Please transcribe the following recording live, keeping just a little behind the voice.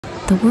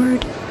The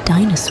word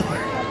dinosaur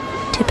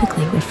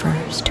typically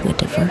refers to a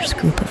diverse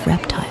group of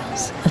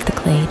reptiles of the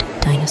clade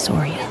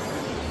Dinosauria.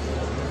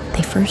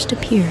 They first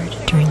appeared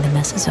during the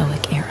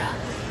Mesozoic era,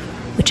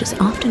 which is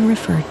often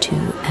referred to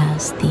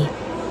as the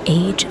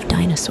Age of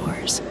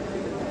Dinosaurs,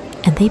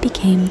 and they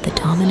became the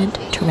dominant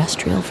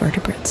terrestrial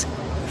vertebrates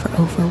for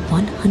over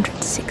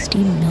 160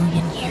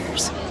 million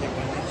years.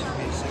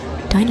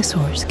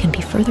 Dinosaurs can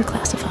be further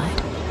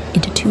classified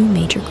into two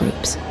major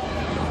groups: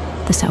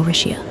 the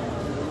Saurischia,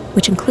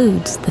 which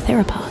includes the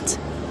theropods,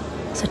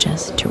 such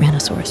as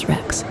Tyrannosaurus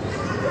rex,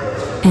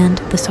 and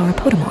the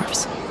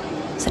sauropodomorphs,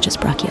 such as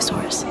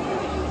Brachiosaurus,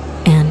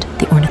 and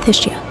the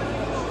Ornithischia,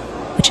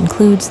 which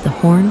includes the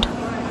horned,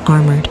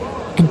 armored,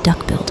 and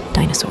duck-billed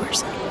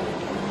dinosaurs.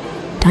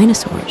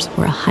 Dinosaurs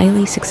were a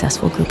highly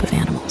successful group of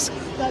animals,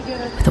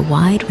 with a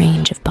wide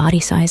range of body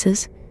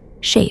sizes,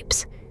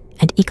 shapes,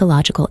 and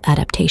ecological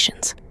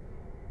adaptations.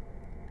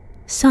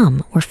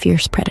 Some were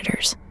fierce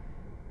predators,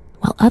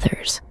 while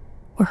others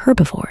were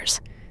herbivores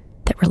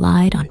that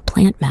relied on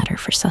plant matter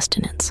for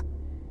sustenance.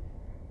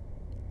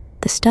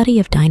 The study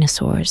of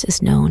dinosaurs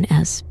is known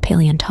as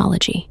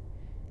paleontology,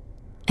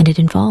 and it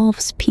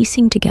involves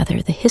piecing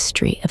together the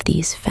history of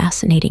these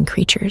fascinating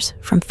creatures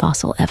from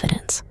fossil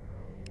evidence.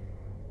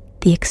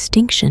 The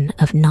extinction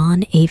of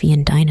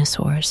non-avian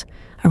dinosaurs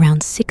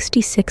around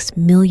 66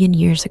 million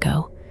years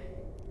ago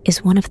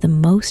is one of the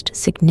most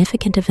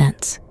significant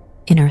events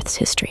in Earth's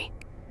history.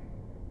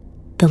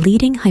 The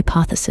leading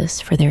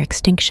hypothesis for their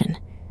extinction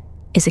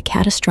is a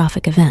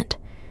catastrophic event,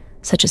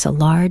 such as a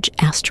large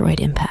asteroid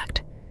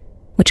impact,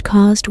 which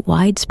caused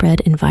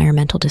widespread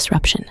environmental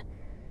disruption,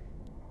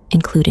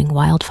 including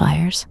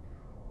wildfires,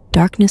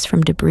 darkness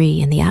from debris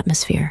in the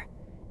atmosphere,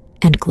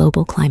 and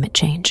global climate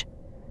change.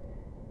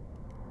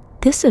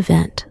 This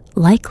event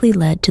likely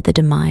led to the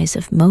demise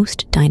of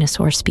most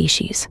dinosaur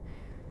species,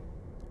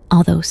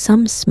 although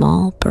some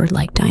small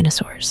bird-like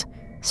dinosaurs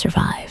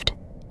survived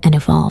and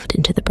evolved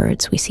into the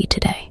birds we see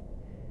today.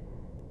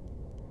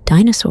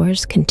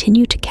 Dinosaurs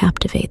continue to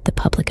captivate the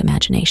public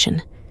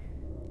imagination,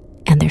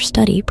 and their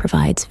study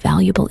provides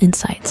valuable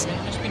insights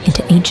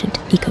into ancient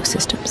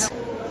ecosystems,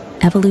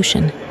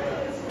 evolution,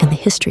 and the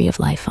history of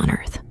life on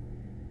Earth.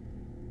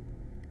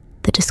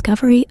 The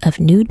discovery of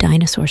new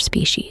dinosaur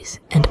species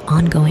and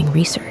ongoing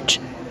research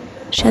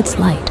sheds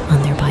light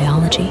on their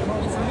biology,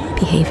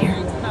 behavior,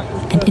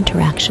 and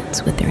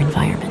interactions with their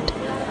environment.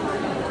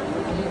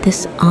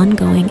 This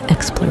ongoing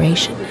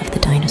exploration of the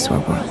dinosaur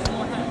world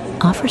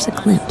offers a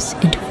glimpse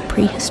into a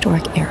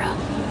prehistoric era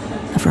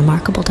of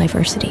remarkable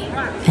diversity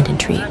and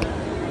intrigue.